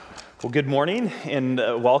Well, good morning and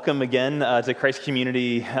welcome again to Christ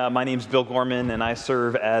Community. My name's Bill Gorman and I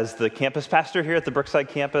serve as the campus pastor here at the Brookside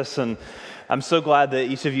campus, and I'm so glad that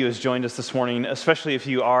each of you has joined us this morning, especially if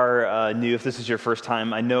you are new, if this is your first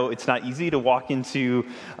time. I know it's not easy to walk into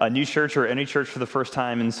a new church or any church for the first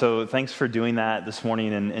time, and so thanks for doing that this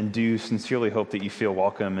morning, and do sincerely hope that you feel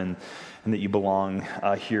welcome and that you belong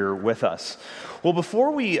here with us. Well,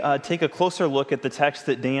 before we take a closer look at the text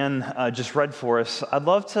that Dan just read for us, I'd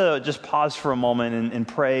love to just pause for a moment and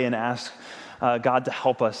pray and ask God to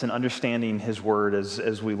help us in understanding His Word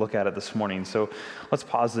as we look at it this morning. So let's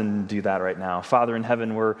pause and do that right now. Father in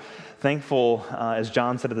heaven, we're thankful, as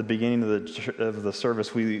John said at the beginning of the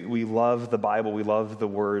service, we love the Bible, we love the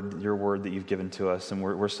Word, your Word that you've given to us, and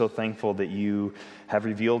we're so thankful that you have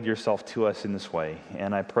revealed yourself to us in this way.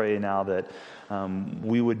 And I pray now that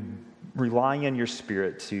we would rely on your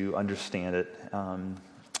Spirit to understand it.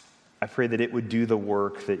 I pray that it would do the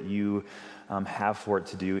work that you have for it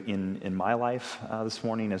to do in my life this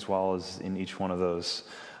morning, as well as in each one of those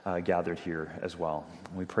gathered here as well.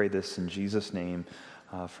 We pray this in Jesus' name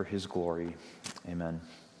for His glory. Amen.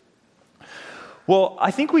 Well, I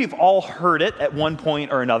think we've all heard it at one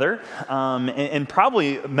point or another, and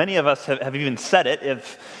probably many of us have even said it,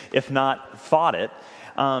 if not thought it.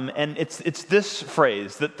 And it's this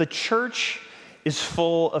phrase, that the church is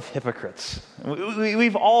full of hypocrites.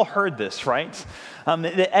 We've all heard this, right?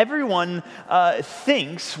 That everyone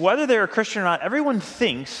thinks, whether they're a Christian or not, everyone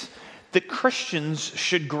thinks that Christians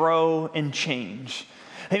should grow and change.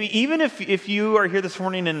 I mean, even if you are here this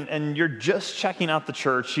morning and you're just checking out the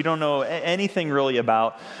church, you don't know anything really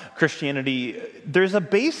about Christianity, there's a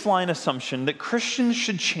baseline assumption that Christians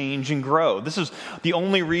should change and grow. This is the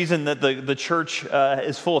only reason that the church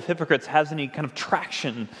is full of hypocrites, has any kind of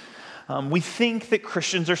traction. We think that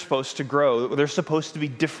Christians are supposed to grow. They're supposed to be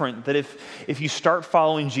different, that if you start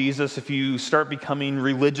following Jesus, if you start becoming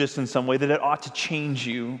religious in some way, that it ought to change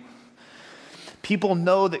you. People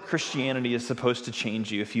know that Christianity is supposed to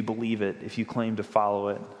change you if you believe it, if you claim to follow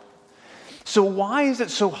it. So why is it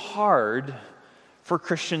so hard for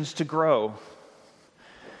Christians to grow?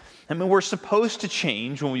 I mean, we're supposed to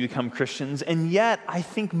change when we become Christians, and yet I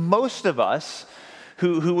think most of us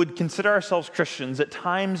who would consider ourselves Christians at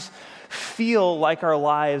times feel like our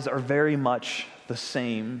lives are very much the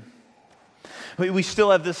same. We still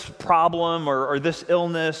have this problem or this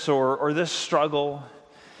illness or this struggle.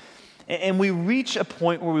 And we reach a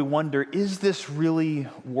point where we wonder, is this really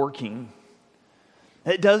working?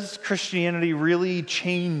 Does Christianity really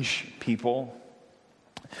change people?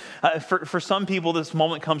 For some people, this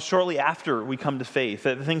moment comes shortly after we come to faith.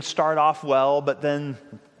 That things start off well, but then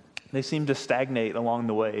they seem to stagnate along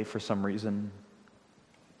the way for some reason.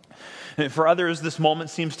 And for others, this moment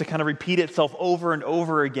seems to kind of repeat itself over and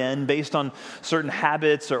over again based on certain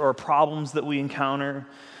habits or problems that we encounter.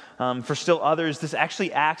 For still others, this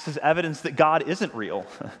actually acts as evidence that God isn't real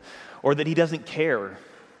or that He doesn't care.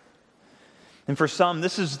 And for some,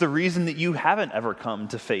 this is the reason that you haven't ever come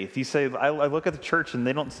to faith. You say, I look at the church and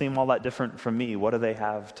they don't seem all that different from me. What do they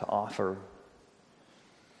have to offer?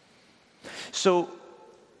 So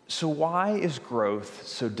why is growth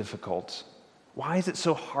so difficult? Why is it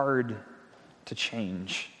so hard to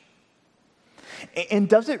change? And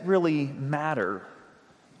does it really matter?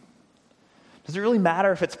 Does it really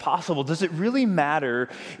matter if it's possible? Does it really matter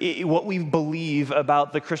what we believe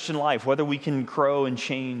about the Christian life, whether we can grow and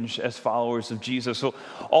change as followers of Jesus? So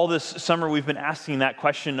all this summer we've been asking that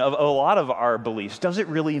question of a lot of our beliefs. Does it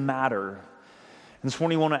really matter? And this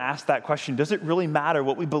morning we want to ask that question. Does it really matter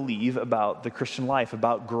what we believe about the Christian life,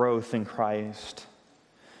 about growth in Christ?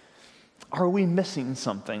 Are we missing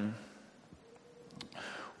something?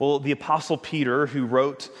 Well, the Apostle Peter, who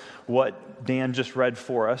wrote what Dan just read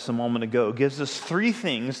for us a moment ago, gives us three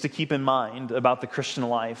things to keep in mind about the Christian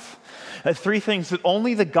life. Three things that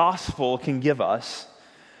only the gospel can give us,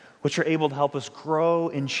 which are able to help us grow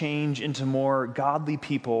and change into more godly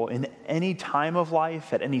people in any time of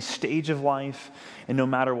life, at any stage of life, and no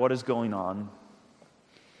matter what is going on.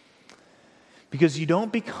 Because you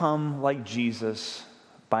don't become like Jesus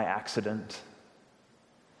by accident.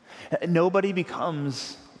 Nobody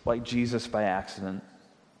becomes like Jesus by accident.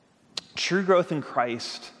 True growth in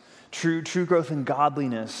Christ, true growth in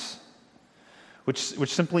godliness, which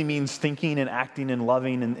simply means thinking and acting and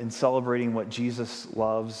loving and celebrating what Jesus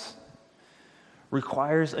loves,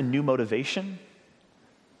 requires a new motivation,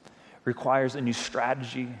 requires a new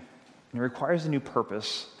strategy, and it requires a new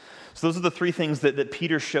purpose. So those are the three things that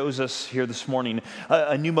Peter shows us here this morning.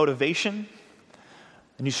 A new motivation,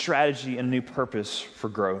 a new strategy, and a new purpose for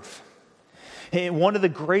growth. And one of the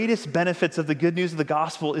greatest benefits of the good news of the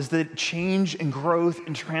gospel is that change and growth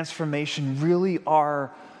and transformation really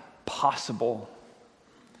are possible.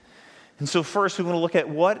 And so first we want to look at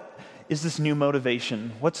what is this new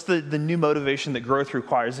motivation? What's the new motivation that growth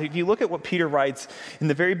requires? If you look at what Peter writes in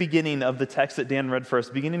the very beginning of the text that Dan read for us,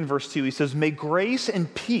 beginning in verse 2, he says, "May grace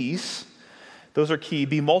and peace," those are key,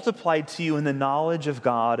 "be multiplied to you in the knowledge of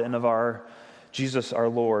God and of our Jesus our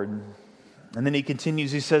Lord." And then he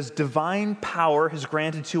continues, he says, "Divine power has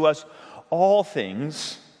granted to us all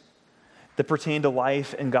things that pertain to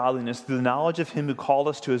life and godliness through the knowledge of him who called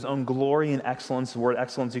us to his own glory and excellence." The word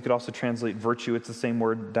excellence, you could also translate virtue. It's the same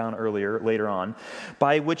word down later on.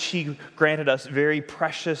 "By which he granted us very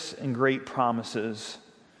precious and great promises,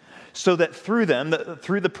 so that through them,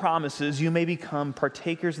 through the promises, you may become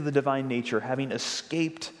partakers of the divine nature, having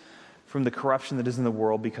escaped from the corruption that is in the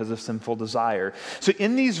world because of sinful desire." So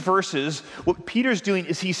in these verses, what Peter's doing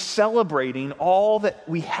is he's celebrating all that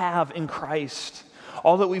we have in Christ,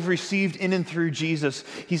 all that we've received in and through Jesus.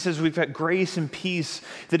 He says we've got grace and peace,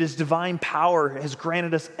 that his divine power has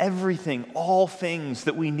granted us everything, all things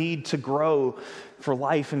that we need to grow for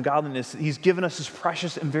life and godliness. He's given us his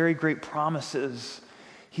precious and very great promises.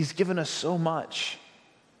 He's given us so much.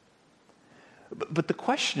 But the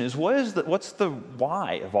question is, what's the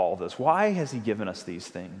why of all this? Why has he given us these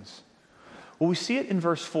things? Well, we see it in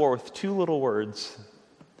verse 4 with two little words,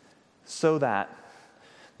 "so that."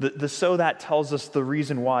 The "so that" tells us the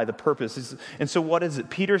reason why, the purpose. And so what is it?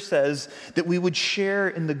 Peter says that we would share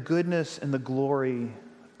in the goodness and the glory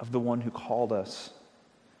of the one who called us.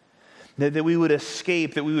 That we would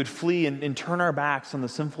escape, that we would flee and turn our backs on the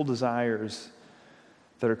sinful desires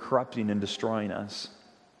that are corrupting and destroying us.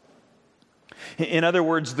 In other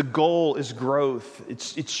words, the goal is growth,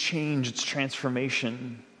 it's change, it's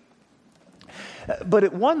transformation. But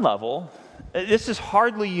at one level, this is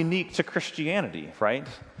hardly unique to Christianity, right?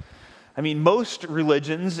 I mean, most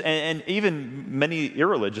religions, and even many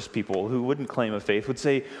irreligious people who wouldn't claim a faith, would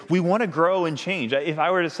say, we want to grow and change. If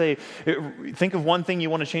I were to say, think of one thing you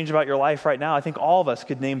want to change about your life right now, I think all of us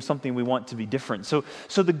could name something we want to be different. So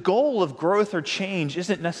the goal of growth or change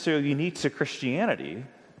isn't necessarily unique to Christianity.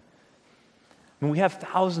 I mean, we have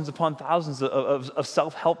thousands upon thousands of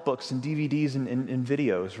self-help books and DVDs and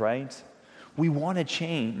videos, right? We want to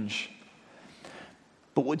change.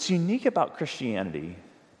 But what's unique about Christianity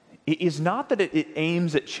is not that it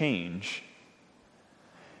aims at change,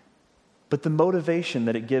 but the motivation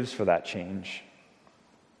that it gives for that change.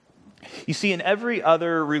 You see, in every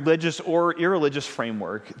other religious or irreligious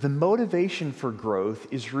framework, the motivation for growth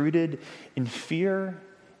is rooted in fear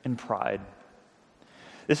and pride.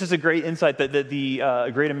 This is a great insight that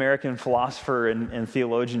the great American philosopher and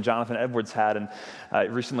theologian Jonathan Edwards had, and I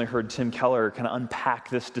recently heard Tim Keller kind of unpack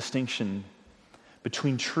this distinction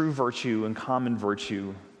between true virtue and common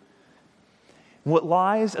virtue. What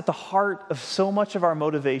lies at the heart of so much of our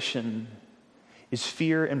motivation is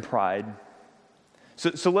fear and pride.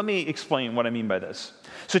 So let me explain what I mean by this.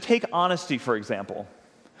 So take honesty, for example.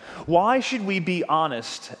 Why should we be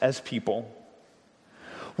honest as people?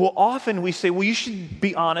 Well, often we say, well, you should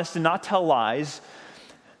be honest and not tell lies.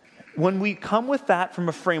 When we come with that from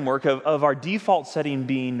a framework of our default setting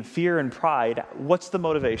being fear and pride, what's the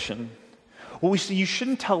motivation? Well, we say you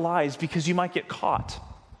shouldn't tell lies because you might get caught.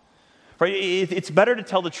 Right? It's better to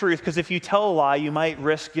tell the truth because if you tell a lie, you might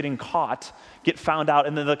risk getting caught, get found out,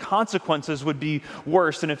 and then the consequences would be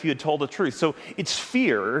worse than if you had told the truth. So it's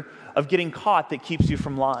fear of getting caught that keeps you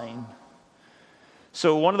from lying.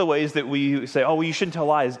 So one of the ways that we say, oh, well, you shouldn't tell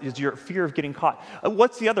lies is your fear of getting caught.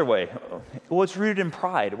 What's the other way? Well, it's rooted in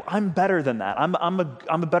pride. I'm better than that. I'm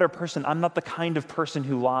a better person. I'm not the kind of person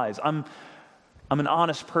who lies. I'm an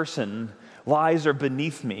honest person. Lies are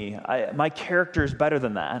beneath me. My character is better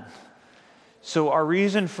than that. So our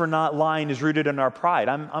reason for not lying is rooted in our pride.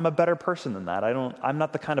 I'm a better person than that. I'm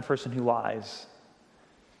not the kind of person who lies.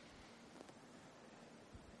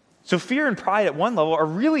 So fear and pride at one level are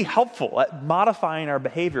really helpful at modifying our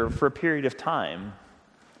behavior for a period of time.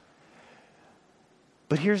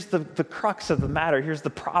 But here's the crux of the matter. Here's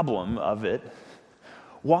the problem of it.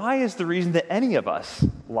 Why is the reason that any of us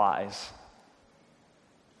lies?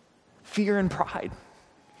 Fear and pride.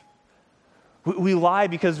 We lie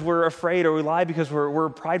because we're afraid, or we lie because we're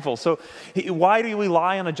prideful. So why do we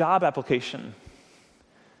lie on a job application?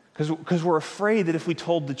 Because we're afraid that if we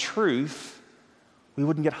told the truth, we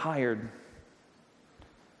wouldn't get hired.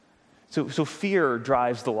 So fear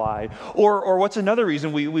drives the lie. Or what's another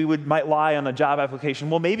reason we might lie on a job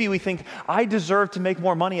application? Well, maybe we think, I deserve to make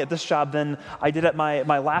more money at this job than I did at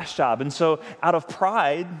my last job. And so out of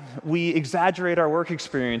pride, we exaggerate our work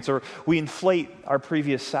experience, or we inflate our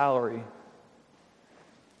previous salary.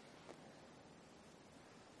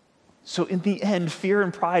 So in the end, fear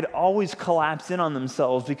and pride always collapse in on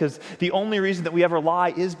themselves because the only reason that we ever lie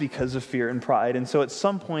is because of fear and pride. And so at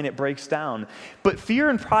some point it breaks down. But fear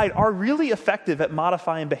and pride are really effective at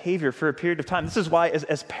modifying behavior for a period of time. This is why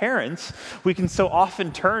as parents, we can so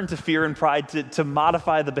often turn to fear and pride to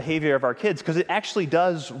modify the behavior of our kids because it actually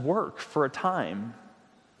does work for a time.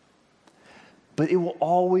 But it will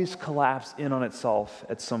always collapse in on itself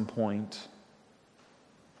at some point.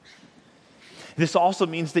 This also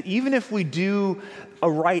means that even if we do a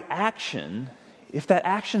right action, if that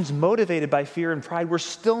action's motivated by fear and pride, we're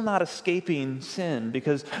still not escaping sin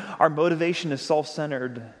because our motivation is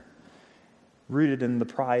self-centered, rooted in the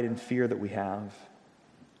pride and fear that we have.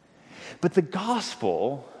 But the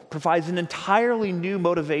gospel provides an entirely new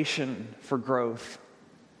motivation for growth.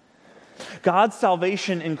 God's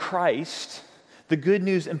salvation in Christ, the good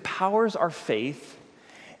news, empowers our faith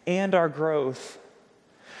and our growth.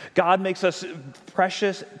 God makes us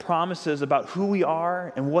precious promises about who we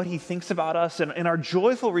are and what he thinks about us, and our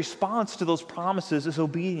joyful response to those promises is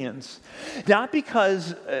obedience. Not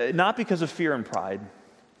because of fear and pride,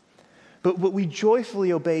 but we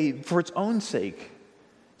joyfully obey for its own sake,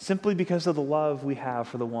 simply because of the love we have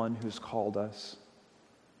for the one who's called us.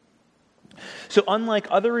 So unlike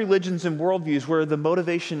other religions and worldviews where the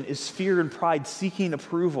motivation is fear and pride seeking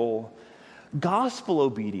approval, gospel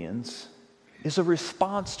obedience is a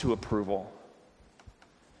response to approval.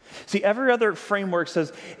 See, every other framework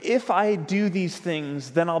says, if I do these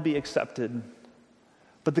things, then I'll be accepted.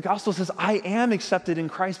 But the gospel says, I am accepted in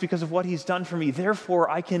Christ because of what he's done for me. Therefore,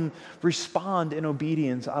 I can respond in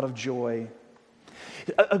obedience out of joy.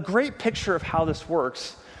 A great picture of how this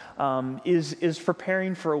works is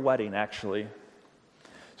preparing for a wedding, actually.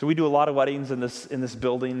 So we do a lot of weddings in this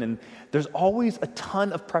building, and there's always a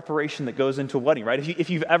ton of preparation that goes into a wedding, right? If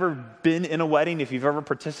you've ever been in a wedding, if you've ever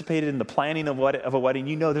participated in the planning of a wedding,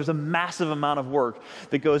 you know there's a massive amount of work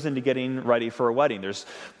that goes into getting ready for a wedding. There's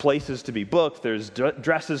places to be booked, there's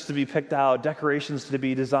dresses to be picked out, decorations to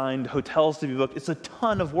be designed, hotels to be booked. It's a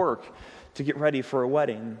ton of work to get ready for a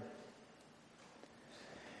wedding.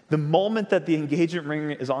 The moment that the engagement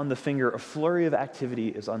ring is on the finger, a flurry of activity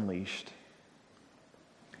is unleashed.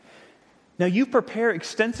 Now, you prepare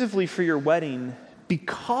extensively for your wedding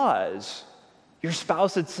because your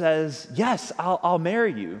spouse says, yes, I'll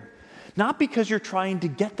marry you. Not because you're trying to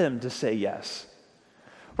get them to say yes.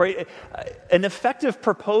 Right? An effective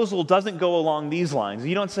proposal doesn't go along these lines.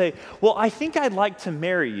 You don't say, well, I think I'd like to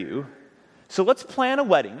marry you, so let's plan a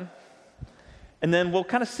wedding, and then we'll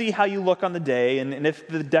kind of see how you look on the day, and if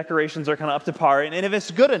the decorations are kind of up to par, and if it's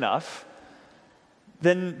good enough,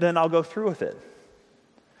 then I'll go through with it.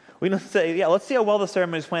 We don't say, yeah, let's see how well the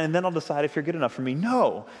ceremony is planned, and then I'll decide if you're good enough for me.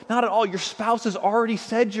 No, not at all. Your spouse has already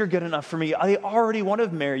said you're good enough for me. They already want to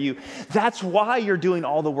marry you. That's why you're doing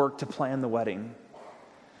all the work to plan the wedding.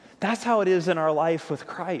 That's how it is in our life with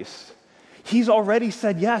Christ. He's already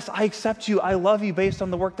said, yes, I accept you. I love you based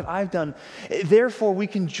on the work that I've done. Therefore, we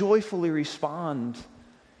can joyfully respond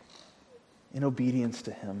in obedience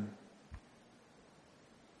to him.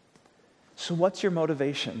 So what's your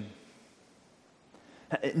motivation?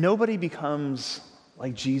 Nobody becomes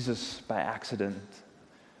like Jesus by accident.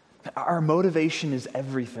 Our motivation is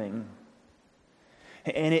everything.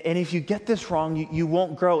 And if you get this wrong, you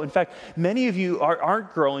won't grow. In fact, many of you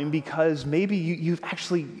aren't growing because maybe you've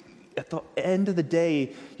actually, at the end of the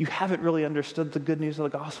day, you haven't really understood the good news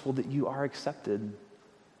of the gospel that you are accepted.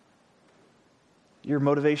 Your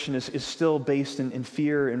motivation is still based in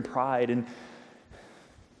fear and pride, and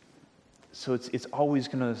so it's always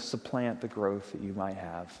going to supplant the growth that you might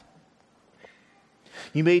have.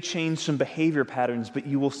 You may change some behavior patterns, but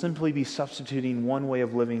you will simply be substituting one way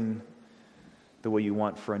of living the way you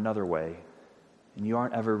want for another way. And you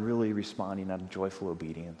aren't ever really responding out of joyful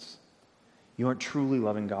obedience. You aren't truly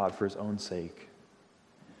loving God for his own sake.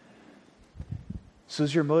 So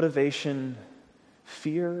is your motivation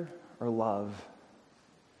fear or love?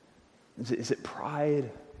 Is it pride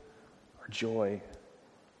or joy?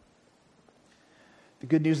 The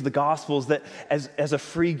good news of the gospel is that as a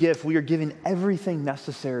free gift, we are given everything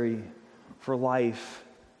necessary for life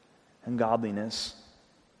and godliness.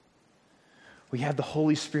 We have the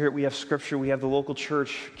Holy Spirit, we have Scripture, we have the local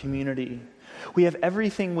church community. We have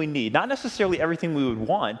everything we need. Not necessarily everything we would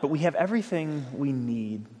want, but we have everything we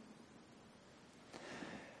need.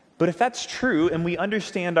 But if that's true and we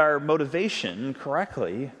understand our motivation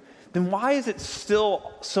correctly, then why is it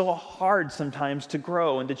still so hard sometimes to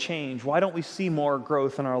grow and to change? Why don't we see more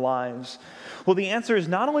growth in our lives? Well, the answer is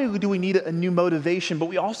not only do we need a new motivation, but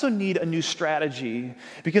we also need a new strategy.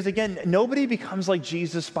 Because again, nobody becomes like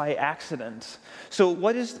Jesus by accident. So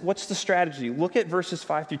what's the strategy? Look at verses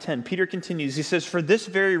 5 through 10. Peter continues. He says, for this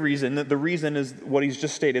very reason, the reason is what he's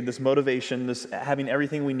just stated, this motivation, this having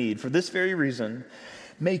everything we need. For this very reason,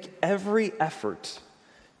 make every effort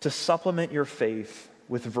to supplement your faith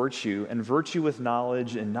with virtue, and virtue with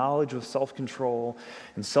knowledge, and knowledge with self-control,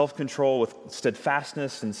 and self-control with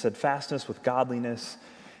steadfastness, and steadfastness with godliness,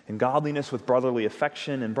 and godliness with brotherly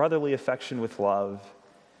affection, and brotherly affection with love.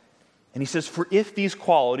 And he says, for if these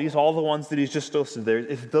qualities, all the ones that he's just listed there,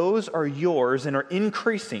 if those are yours and are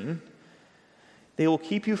increasing, they will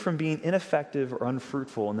keep you from being ineffective or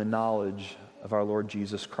unfruitful in the knowledge of our Lord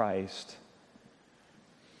Jesus Christ.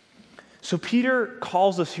 So Peter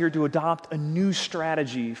calls us here to adopt a new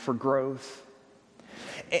strategy for growth.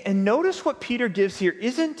 And notice what Peter gives here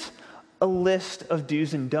isn't a list of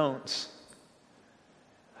do's and don'ts.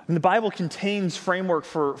 And the Bible contains framework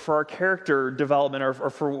for our character development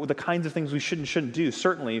or for the kinds of things we should and shouldn't do,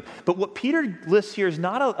 certainly. But what Peter lists here is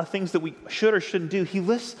not a things that we should or shouldn't do. He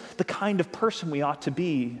lists the kind of person we ought to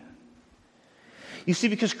be. You see,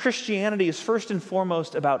 because Christianity is first and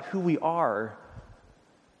foremost about who we are,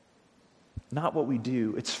 not what we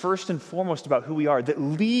do. It's first and foremost about who we are that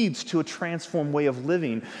leads to a transformed way of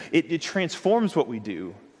living. It transforms what we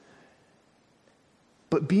do.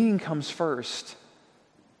 But being comes first.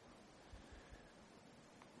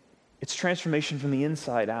 It's transformation from the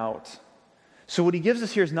inside out. So what he gives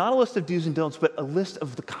us here is not a list of do's and don'ts, but a list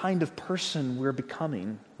of the kind of person we're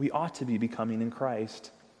becoming, we ought to be becoming in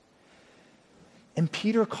Christ. And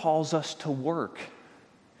Peter calls us to work.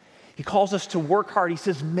 He calls us to work hard. He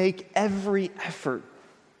says, make every effort.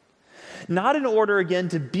 Not in order, again,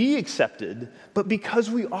 to be accepted, but because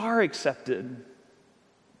we are accepted.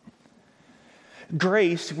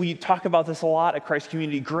 Grace, we talk about this a lot at Christ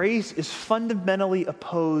Community, grace is fundamentally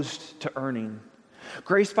opposed to earning.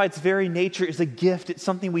 Grace by its very nature is a gift. It's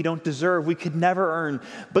something we don't deserve. We could never earn.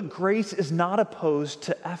 But grace is not opposed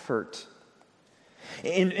to effort.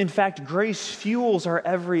 In fact, grace fuels our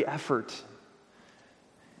every effort.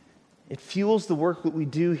 It fuels the work that we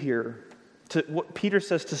do here, to what Peter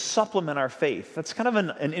says, to supplement our faith. That's kind of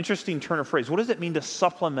an interesting turn of phrase. What does it mean to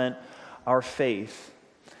supplement our faith?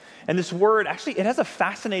 And this word, actually, it has a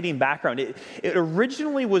fascinating background. It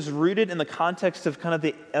originally was rooted in the context of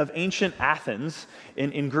of ancient Athens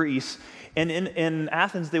in Greece. And in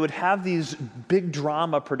Athens, they would have these big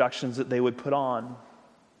drama productions that they would put on.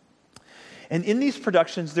 And in these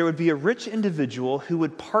productions, there would be a rich individual who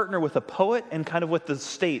would partner with a poet and kind of with the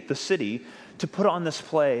state, the city, to put on this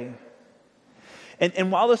play.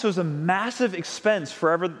 And while this was a massive expense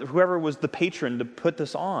for whoever was the patron to put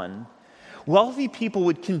this on, wealthy people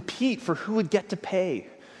would compete for who would get to pay,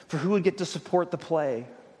 for who would get to support the play. It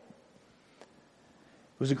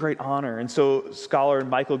was a great honor. And so scholar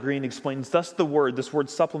Michael Green explains, thus this word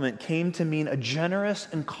supplement, came to mean a generous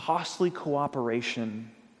and costly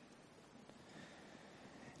cooperation.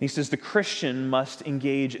 He says the Christian must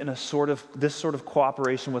engage in this sort of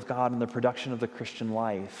cooperation with God in the production of the Christian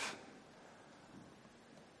life.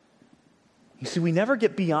 You see, we never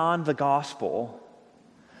get beyond the gospel,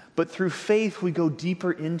 but through faith we go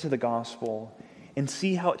deeper into the gospel and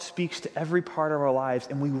see how it speaks to every part of our lives,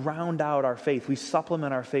 and we round out our faith. We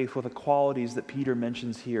supplement our faith with the qualities that Peter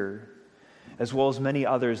mentions here, as well as many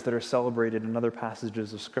others that are celebrated in other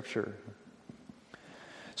passages of Scripture.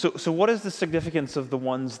 So what is the significance of the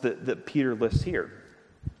ones that Peter lists here?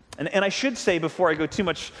 And I should say, before I go too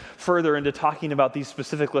much further into talking about these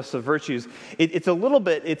specific lists of virtues,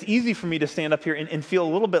 it's easy for me to stand up here and feel a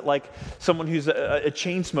little bit like someone who's a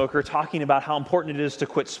chain smoker talking about how important it is to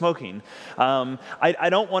quit smoking. I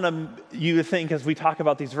don't want you to think, as we talk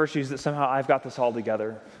about these virtues, that somehow I've got this all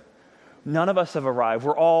together. None of us have arrived.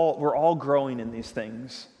 We're all growing in these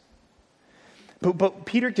things. But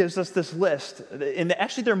Peter gives us this list, and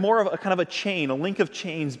actually they're more of a kind of a chain, a link of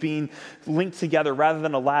chains being linked together rather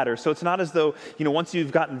than a ladder. So it's not as though, once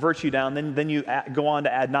you've gotten virtue down, then you go on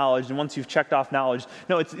to add knowledge, and once you've checked off knowledge.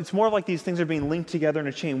 No, it's more like these things are being linked together in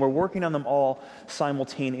a chain. We're working on them all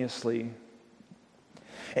simultaneously.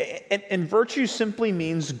 And virtue simply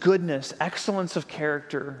means goodness, excellence of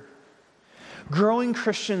character. Growing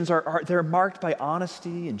Christians they're marked by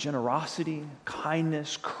honesty and generosity,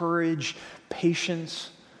 kindness, courage,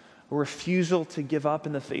 patience, a refusal to give up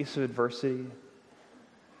in the face of adversity.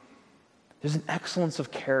 There's an excellence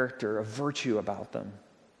of character, of virtue about them.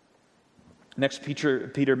 Next,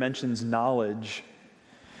 Peter mentions knowledge.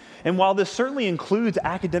 And while this certainly includes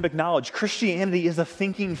academic knowledge, Christianity is a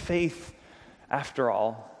thinking faith after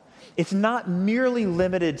all. It's not merely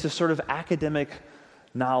limited to sort of academic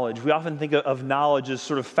knowledge. We often think of knowledge as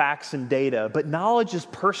sort of facts and data, but knowledge is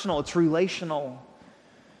personal, it's relational.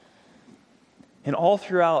 And all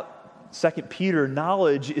throughout 2 Peter,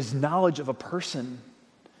 knowledge is knowledge of a person,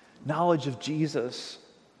 knowledge of Jesus.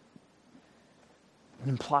 It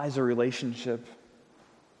implies a relationship.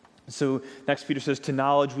 So next Peter says, to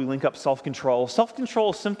knowledge we link up self-control.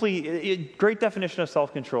 Self-control simply, a great definition of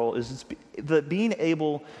self-control is the being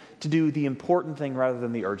able to do the important thing rather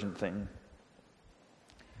than the urgent thing.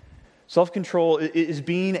 Self-control is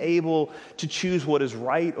being able to choose what is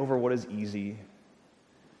right over what is easy,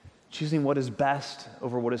 choosing what is best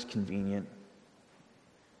over what is convenient.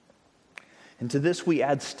 And to this we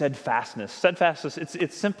add steadfastness. Steadfastness,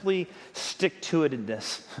 it's simply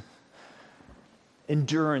stick-to-itiveness,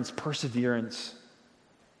 endurance, perseverance.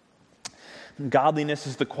 And godliness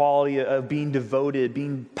is the quality of being devoted,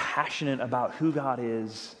 being passionate about who God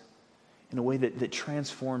is in a way that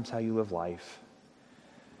transforms how you live life.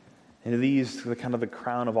 And to these, the kind of the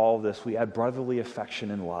crown of all of this, we add brotherly affection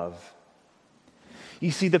and love. You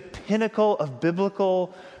see, the pinnacle of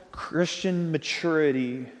biblical Christian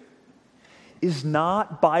maturity is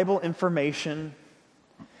not Bible information.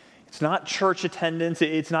 It's not church attendance.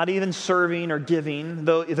 It's not even serving or giving,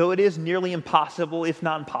 though it is nearly impossible, if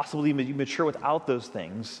not impossible, to be mature without those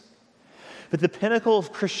things. But the pinnacle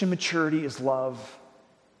of Christian maturity is love,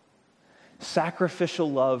 sacrificial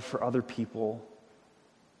love for other people.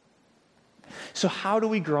 So how do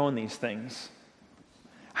we grow in these things?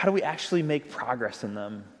 How do we actually make progress in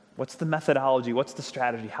them? What's the methodology? What's the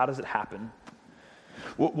strategy? How does it happen?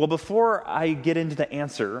 Well, before I get into the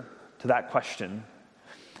answer to that question,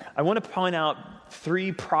 I want to point out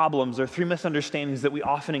 3 problems or 3 misunderstandings that we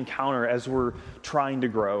often encounter as we're trying to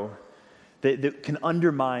grow that can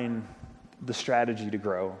undermine the strategy to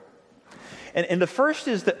grow. And the first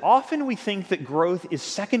is that often we think that growth is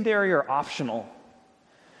secondary or optional.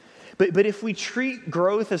 But if we treat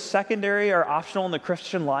growth as secondary or optional in the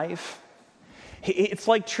Christian life, it's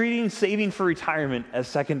like treating saving for retirement as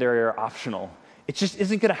secondary or optional. It just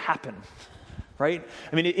isn't going to happen, right?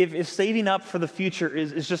 I mean, if saving up for the future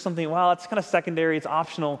is just something, well, it's kind of secondary, it's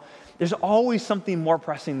optional, there's always something more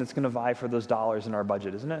pressing that's going to vie for those dollars in our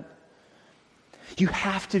budget, isn't it? You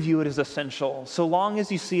have to view it as essential. So long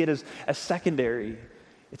as you see it as secondary,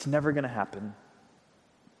 it's never going to happen.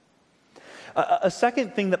 A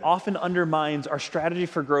second thing that often undermines our strategy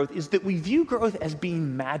for growth is that we view growth as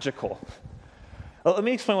being magical. Well, let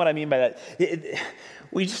me explain what I mean by that.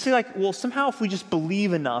 We just feel like, well, somehow if we just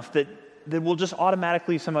believe enough that we'll just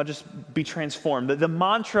automatically somehow just be transformed. The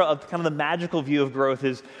mantra of kind of the magical view of growth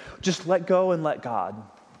is just let go and let God.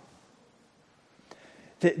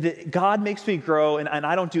 That God makes me grow and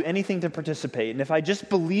I don't do anything to participate. And if I just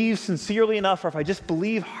believe sincerely enough, or if I just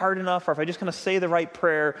believe hard enough, or if I just kind of say the right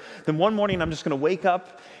prayer, then one morning I'm just going to wake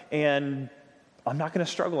up and I'm not going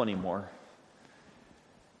to struggle anymore.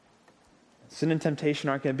 Sin and temptation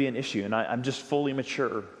aren't going to be an issue, and I'm just fully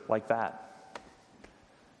mature like that.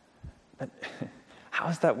 But how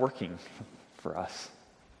is that working for us?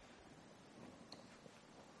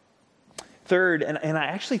 Third, and I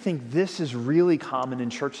actually think this is really common in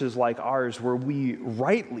churches like ours, where we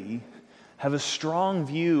rightly have a strong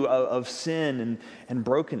view of sin and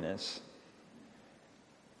brokenness.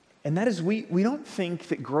 And that is we don't think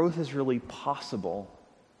that growth is really possible.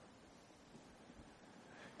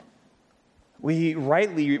 We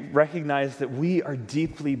rightly recognize that we are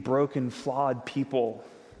deeply broken, flawed people.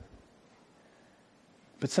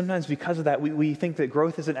 But sometimes because of that, we think that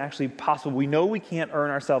growth isn't actually possible. We know we can't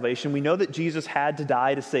earn our salvation. We know that Jesus had to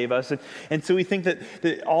die to save us. And so we think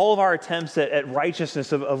that all of our attempts at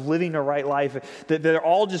righteousness, of living a right life, that they're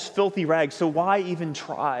all just filthy rags. So why even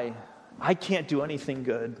try? I can't do anything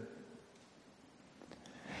good.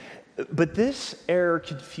 But this error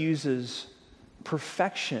confuses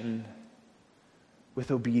perfection with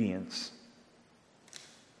obedience.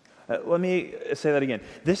 Let me say that again.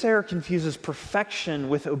 This error confuses perfection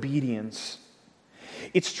with obedience.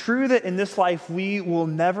 It's true that in this life we will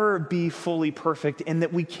never be fully perfect and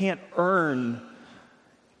that we can't earn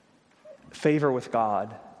favor with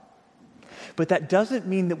God. But that doesn't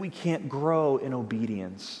mean that we can't grow in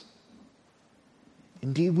obedience.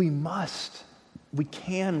 Indeed, we must. We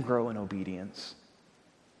can grow in obedience.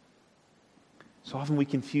 So often we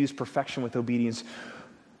confuse perfection with obedience.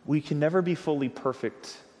 We can never be fully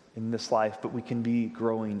perfect in this life, but we can be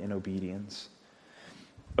growing in obedience.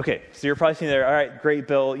 Okay, so you're probably saying there, all right, great,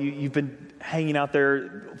 Bill, you've been hanging out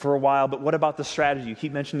there for a while, but what about the strategy? You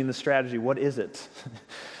keep mentioning the strategy. What is it?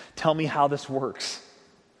 Tell me how this works.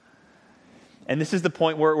 And this is the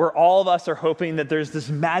point where all of us are hoping that there's this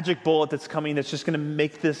magic bullet that's coming that's just going to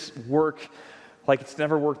make this work like it's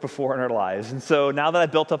never worked before in our lives. And so now that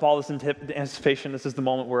I've built up all this anticipation, this is the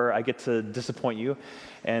moment where I get to disappoint you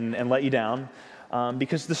and let you down,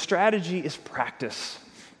 because the strategy is practice.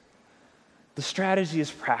 The strategy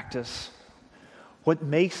is practice. What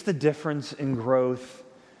makes the difference in growth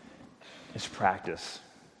is practice.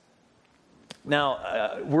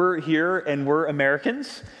 Now, we're here and we're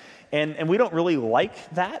Americans, and we don't really like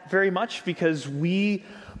that very much because we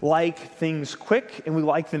like things quick and we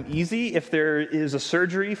like them easy. If there is a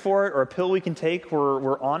surgery for it or a pill we can take,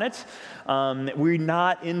 we're on it. We're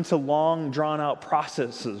not into long, drawn-out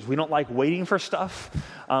processes. We don't like waiting for stuff.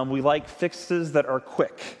 We like fixes that are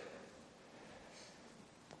quick.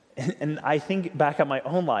 And I think back at my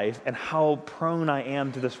own life and how prone I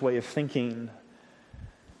am to this way of thinking.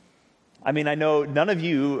 I mean, I know none of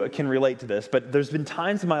you can relate to this, but there's been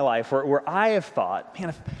times in my life where I have thought,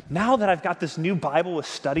 man, now that I've got this new Bible with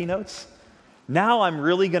study notes, now I'm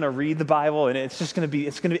really going to read the Bible and everything's going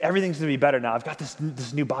to be better now. I've got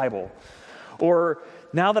this new Bible. Or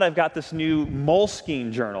now that I've got this new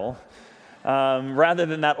Moleskine journal, rather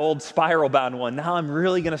than that old spiral-bound one, now I'm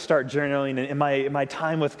really going to start journaling, and my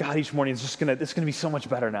time with God each morning is it's going to be so much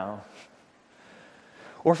better now.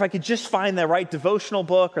 Or if I could just find the right devotional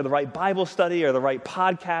book or the right Bible study or the right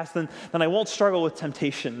podcast, then I won't struggle with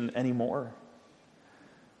temptation anymore.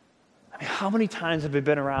 I mean, how many times have I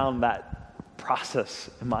been around that process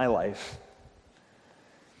in my life?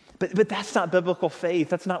 But that's not biblical faith.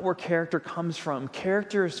 That's not where character comes from.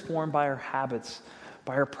 Character is formed by our habits,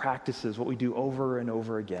 by our practices, what we do over and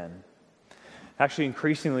over again. Actually,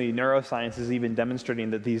 increasingly, neuroscience is even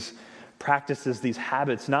demonstrating that these practices, these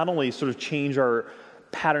habits, not only sort of change our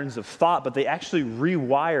patterns of thought, but they actually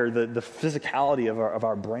rewire the physicality of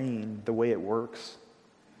our brain, the way it works.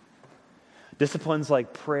 Disciplines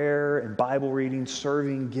like prayer and Bible reading,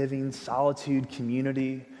 serving, giving, solitude,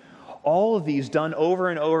 community, all of these done over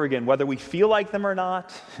and over again, whether we feel like them or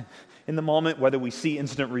not in the moment, whether we see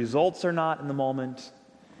instant results or not in the moment,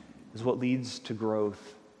 is what leads to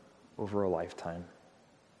growth over a lifetime.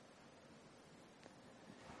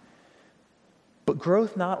 But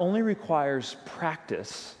growth not only requires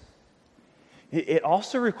practice, it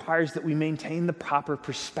also requires that we maintain the proper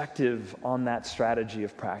perspective on that strategy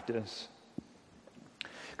of practice.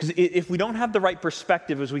 Because if we don't have the right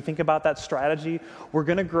perspective as we think about that strategy, we're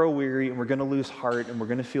going to grow weary and we're going to lose heart and we're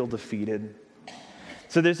going to feel defeated.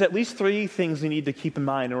 So there's at least 3 things we need to keep in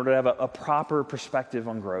mind in order to have a proper perspective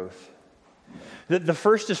on growth. The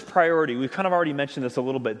first is priority. We've kind of already mentioned this a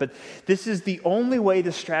little bit, but this is the only way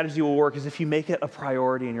this strategy will work is if you make it a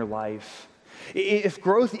priority in your life. If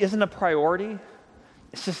growth isn't a priority,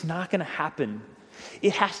 it's just not going to happen.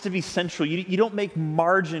 It has to be central. You don't make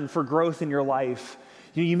margin for growth in your life.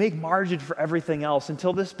 You make margin for everything else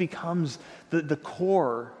until this becomes the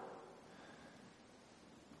core.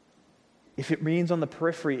 If it remains on the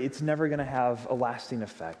periphery, it's never going to have a lasting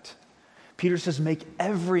effect. Peter says, make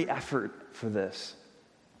every effort for this.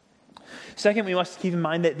 Second, we must keep in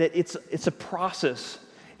mind that it's a process.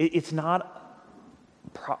 It's not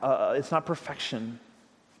perfection.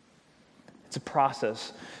 It's a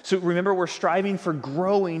process. So remember, we're striving for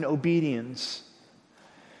growing obedience.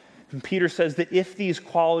 And Peter says that if these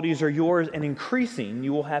qualities are yours and increasing,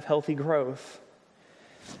 you will have healthy growth.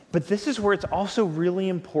 But this is where it's also really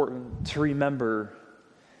important to remember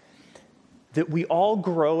that we all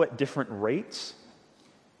grow at different rates,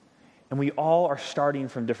 and we all are starting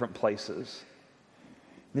from different places.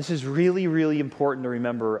 This is really, really important to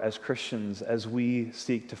remember as Christians as we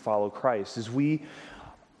seek to follow Christ, as we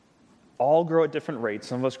all grow at different rates.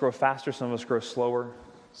 Some of us grow faster, some of us grow slower.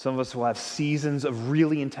 Some of us will have seasons of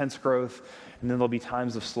really intense growth, and then there'll be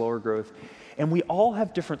times of slower growth. And we all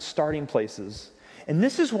have different starting places. And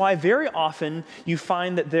this is why very often you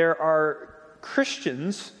find that there are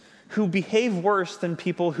Christians who behave worse than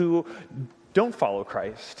people who don't follow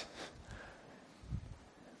Christ.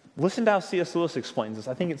 Listen to how C.S. Lewis explains this.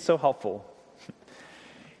 I think it's so helpful.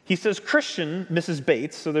 He says, Christian Mrs.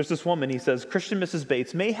 Bates, so there's this woman, he says, Christian Mrs.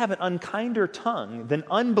 Bates may have an unkinder tongue than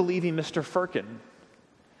unbelieving Mr. Firkin.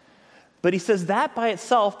 But he says that by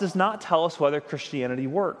itself does not tell us whether Christianity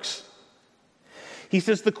works. He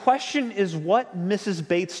says the question is what Mrs.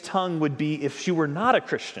 Bates' tongue would be if she were not a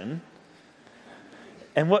Christian,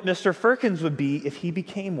 and what Mr. Firkin's would be if he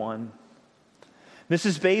became one.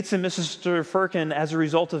 Mrs. Bates and Mr. Firkin, as a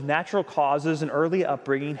result of natural causes and early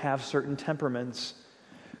upbringing, have certain temperaments.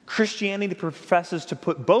 Christianity professes to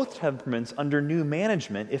put both temperaments under new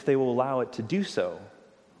management if they will allow it to do so.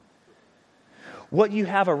 What you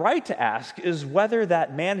have a right to ask is whether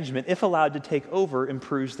that management, if allowed to take over,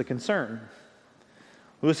 improves the concern.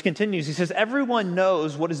 Lewis continues, he says, everyone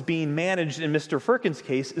knows what is being managed in Mr. Firkin's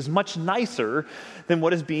case is much nicer than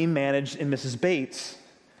what is being managed in Mrs. Bates.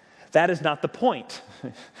 That is not the point.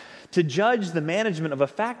 To judge the management of a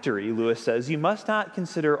factory, Lewis says, you must not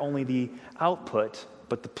consider only the output,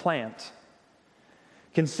 but the plant.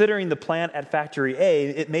 Considering the plant at Factory A,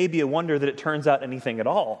 it may be a wonder that it turns out anything at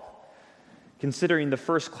all. Considering the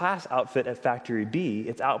first-class outfit at Factory B,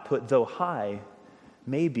 its output, though high,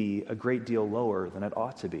 may be a great deal lower than it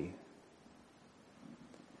ought to be.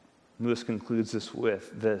 Lewis concludes this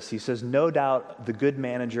with this. He says, no doubt the good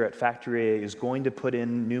manager at Factory A is going to put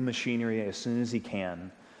in new machinery as soon as he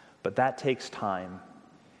can, but that takes time.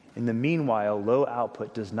 In the meanwhile, low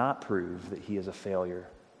output does not prove that he is a failure.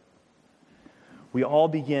 We all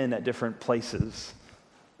begin at different places.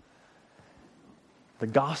 The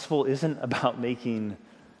gospel isn't about making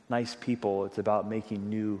nice people, it's about making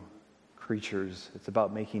new creatures. It's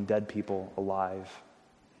about making dead people alive.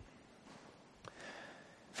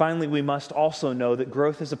 Finally, we must also know that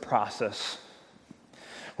growth is a process.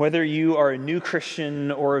 Whether you are a new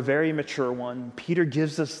Christian or a very mature one, Peter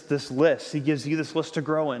gives us this list. He gives you this list to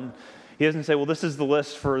grow in. He doesn't say, well, this is the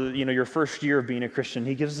list for your first year of being a Christian.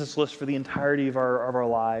 He gives us this list for the entirety of our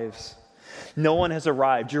lives. No one has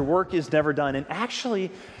arrived. Your work is never done. And actually,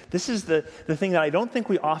 this is the thing that I don't think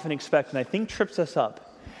we often expect and I think trips us up.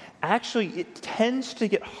 Actually, it tends to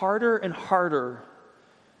get harder and harder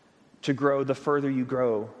to grow the further you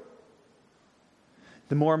grow.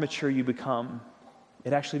 The more mature you become,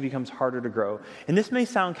 it actually becomes harder to grow. And this may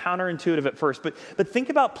sound counterintuitive at first, but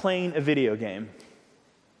think about playing a video game.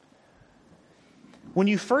 When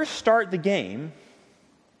you first start the game,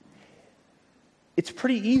 it's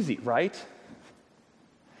pretty easy, right?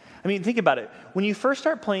 I mean, think about it. When you first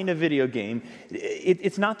start playing a video game,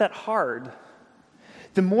 it's not that hard.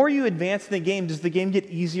 The more you advance in the game, does the game get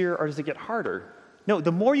easier or does it get harder? No,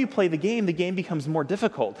 the more you play the game becomes more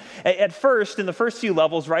difficult. At first, in the first few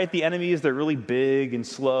levels, right, the enemies, they're really big and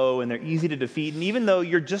slow and they're easy to defeat. And even though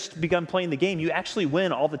you're just begun playing the game, you actually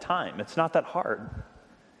win all the time. It's not that hard.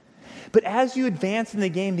 But as you advance in the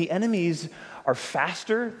game, the enemies are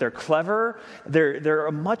faster, they're clever,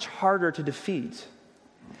 they're much harder to defeat.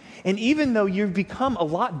 And even though you've become a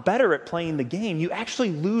lot better at playing the game, you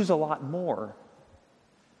actually lose a lot more.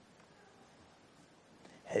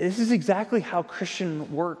 This is exactly how Christian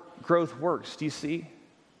growth works. Do you see?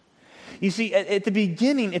 You see, at the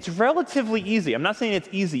beginning, it's relatively easy. I'm not saying it's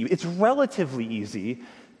easy. It's relatively easy,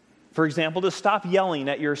 for example, to stop yelling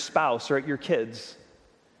at your spouse or at your kids.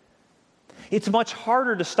 It's much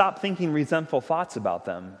harder to stop thinking resentful thoughts about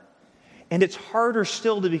them. And it's harder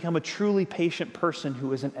still to become a truly patient person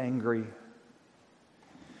who isn't angry.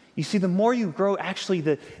 You see, the more you grow, actually,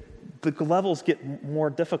 the levels get more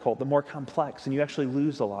difficult, the more complex, and you actually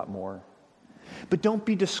lose a lot more. But don't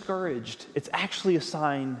be discouraged. It's actually a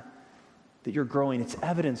sign that you're growing. It's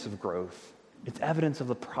evidence of growth. It's evidence of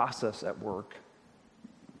the process at work.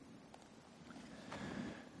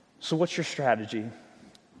 So what's your strategy?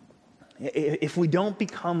 If we don't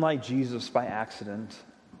become like Jesus by accident,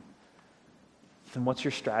 then what's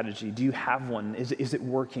your strategy? Do you have one? Is it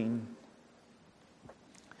working?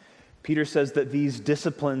 Peter says that these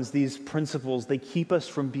disciplines, these principles, they keep us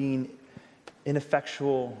from being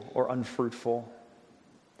ineffectual or unfruitful.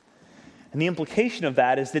 And the implication of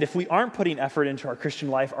that is that if we aren't putting effort into our Christian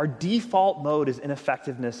life, our default mode is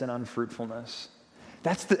ineffectiveness and unfruitfulness.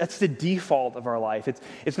 That's the default of our life.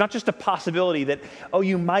 It's not just a possibility that,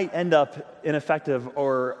 you might end up ineffective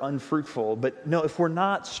or unfruitful. But no, if we're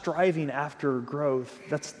not striving after growth,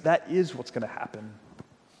 that is what's going to happen.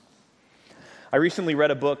 I recently read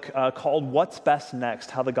a book called What's Best Next?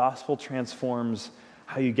 How the Gospel Transforms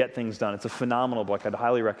How You Get Things Done. It's a phenomenal book. I'd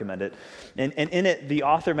highly recommend it. And in it, the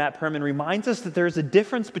author, Matt Perman, reminds us that there's a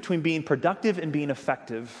difference between being productive and being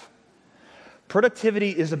effective. Productivity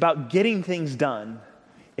is about getting things done.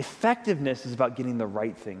 Effectiveness is about getting the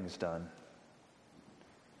right things done.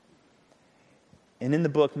 And in the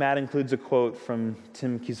book, Matt includes a quote from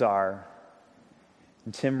Tim Kizar.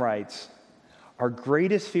 And Tim writes, "Our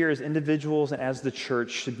greatest fear as individuals and as the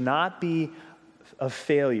church should not be of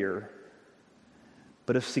failure,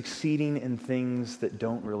 but of succeeding in things that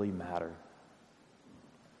don't really matter."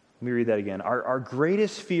 Let me read that again. Our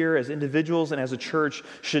greatest fear as individuals and as a church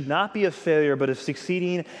should not be of failure, but of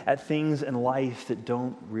succeeding at things in life that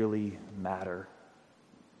don't really matter.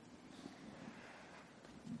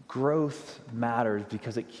 Growth matters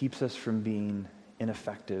because it keeps us from being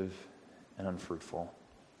ineffective and unfruitful.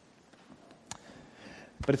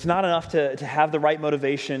 But it's not enough to have the right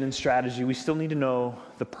motivation and strategy. We still need to know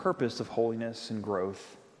the purpose of holiness and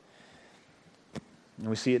growth. And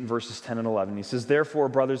we see it in verses 10 and 11. He says, "Therefore,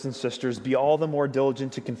 brothers and sisters, be all the more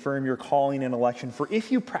diligent to confirm your calling and election, for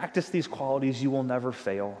if you practice these qualities, you will never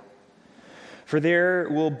fail. For there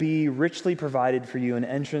will be richly provided for you an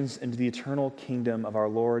entrance into the eternal kingdom of our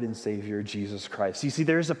Lord and Savior, Jesus Christ." You see,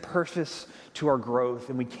 there's a purpose to our growth,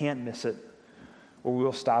 and we can't miss it, or we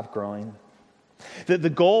will stop growing. The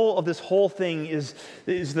goal of this whole thing is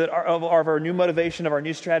that our new motivation, of our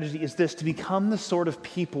new strategy, is this: to become the sort of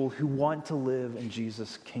people who want to live in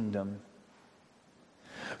Jesus' kingdom.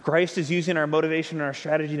 Christ is using our motivation and our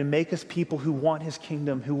strategy to make us people who want his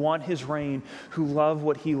kingdom, who want his reign, who love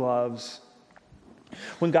what he loves.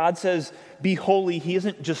 When God says, "Be holy," he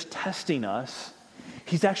isn't just testing us.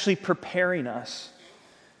 He's actually preparing us.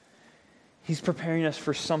 He's preparing us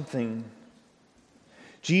for something.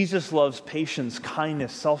 Jesus loves patience,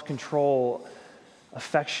 kindness, self-control,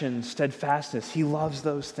 affection, steadfastness. He loves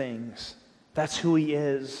those things. That's who he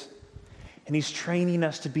is. And he's training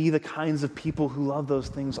us to be the kinds of people who love those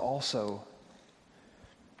things also.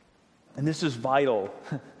 And this is vital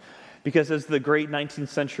because, as the great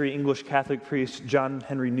 19th century English Catholic priest John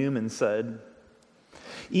Henry Newman said,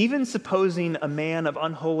 "Even supposing a man of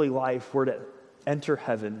unholy life were to enter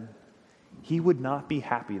heaven, he would not be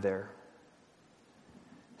happy there.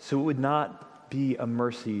 So it would not be a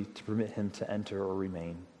mercy to permit him to enter or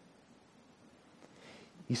remain."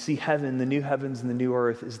 You see, heaven, the new heavens and the new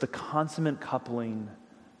earth, is the consummate coupling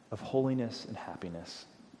of holiness and happiness.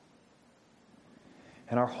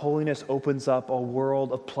 And our holiness opens up a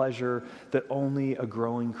world of pleasure that only a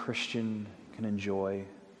growing Christian can enjoy.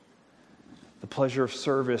 The pleasure of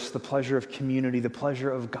service, the pleasure of community, the pleasure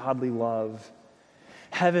of godly love.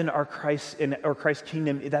 Heaven, our Christ's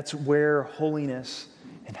kingdom, that's where holiness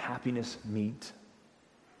and happiness meet.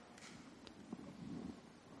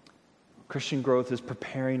 Christian growth is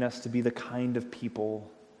preparing us to be the kind of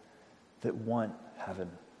people that want heaven,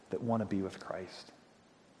 that want to be with Christ.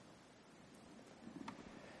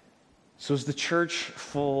 So is the church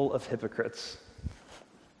full of hypocrites?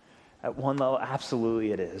 At one level,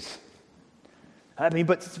 absolutely it is. I mean,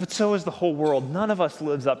 but so is the whole world. None of us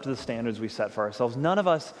lives up to the standards we set for ourselves. None of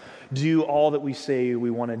us do all that we say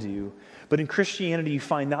we want to do. But in Christianity, you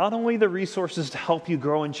find not only the resources to help you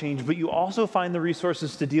grow and change, but you also find the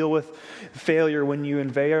resources to deal with failure when you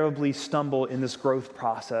invariably stumble in this growth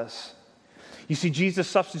process. You see, Jesus'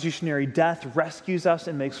 substitutionary death rescues us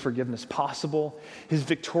and makes forgiveness possible. His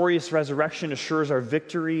victorious resurrection assures our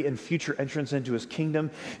victory and future entrance into his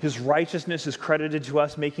kingdom. His righteousness is credited to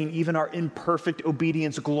us, making even our imperfect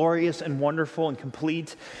obedience glorious and wonderful and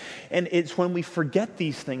complete. And it's when we forget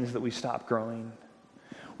these things that we stop growing.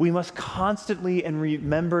 We must constantly and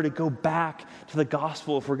remember to go back to the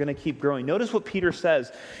gospel if we're going to keep growing. Notice what Peter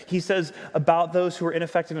says. He says about those who are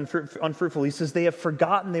ineffective and unfruitful, he says they have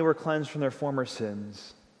forgotten they were cleansed from their former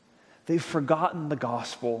sins. They've forgotten the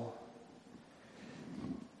gospel.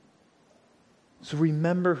 So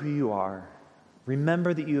remember who you are.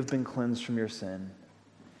 Remember that you have been cleansed from your sin.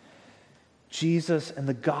 Jesus and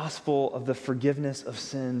the gospel of the forgiveness of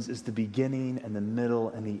sins is the beginning and the middle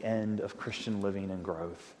and the end of Christian living and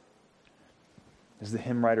growth. As the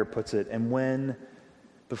hymn writer puts it, "And when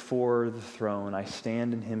before the throne I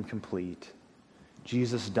stand in him complete,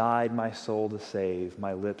 Jesus died my soul to save,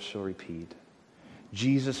 my lips shall repeat.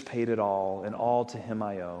 Jesus paid it all, and all to him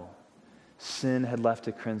I owe. Sin had left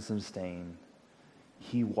a crimson stain.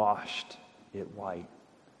 He washed it white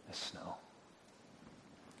as snow."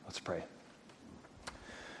 Let's pray.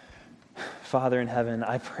 Father in heaven,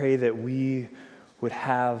 I pray that we would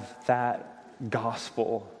have that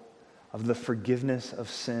gospel of the forgiveness of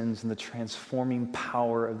sins and the transforming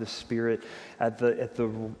power of the Spirit at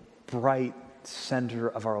the bright center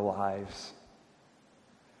of our lives.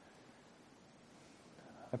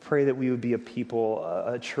 I pray that we would be a people,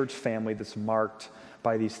 a church family that's marked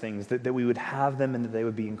by these things, that we would have them and that they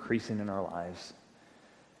would be increasing in our lives.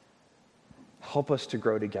 Help us to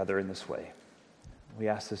grow together in this way. We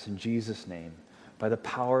ask this in Jesus' name, by the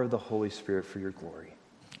power of the Holy Spirit for your glory.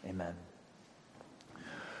 Amen.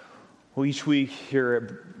 Well, each week here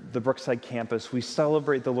at the Brookside campus, we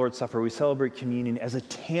celebrate the Lord's Supper. We celebrate communion as a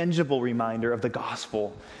tangible reminder of the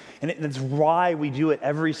gospel. And that's why we do it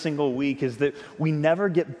every single week, is that we never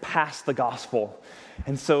get past the gospel.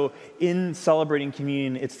 And so in celebrating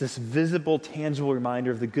communion, it's this visible, tangible reminder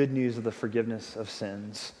of the good news of the forgiveness of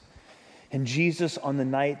sins. And Jesus, on the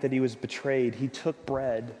night that he was betrayed, he took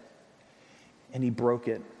bread and he broke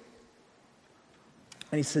it.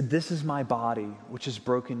 And he said, "This is my body, which is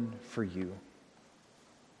broken for you."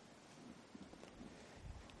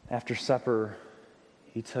 After supper,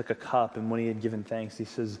 he took a cup, and when he had given thanks, he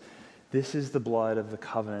says, "This is the blood of the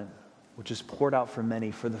covenant, which is poured out for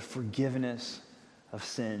many for the forgiveness of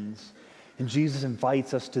sins." And Jesus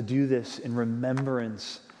invites us to do this in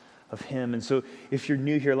remembrance of him. And so if you're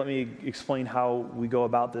new here, let me explain how we go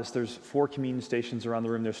about this. There's 4 communion stations around the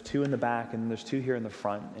room. There's 2 in the back, and there's 2 here in the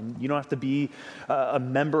front. And you don't have to be a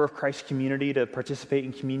member of Christ's community to participate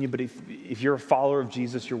in communion, but if you're a follower of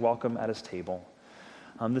Jesus, you're welcome at his table.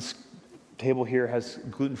 This table here has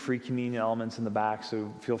gluten-free communion elements in the back,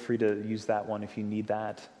 so feel free to use that one if you need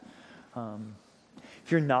that.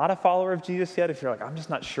 If you're not a follower of Jesus yet, if you're like, I'm just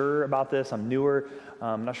not sure about this, I'm newer,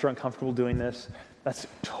 I'm not sure I'm comfortable doing this, that's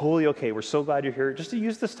totally okay. We're so glad you're here. Just to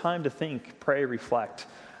use this time to think, pray, reflect.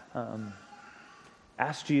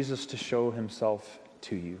 Ask Jesus to show himself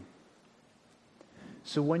to you.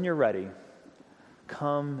 So when you're ready,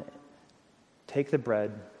 come, take the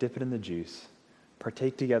bread, dip it in the juice,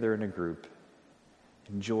 partake together in a group,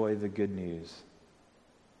 enjoy the good news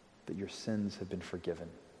that your sins have been forgiven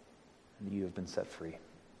and that you have been set free.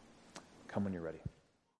 Come when you're ready.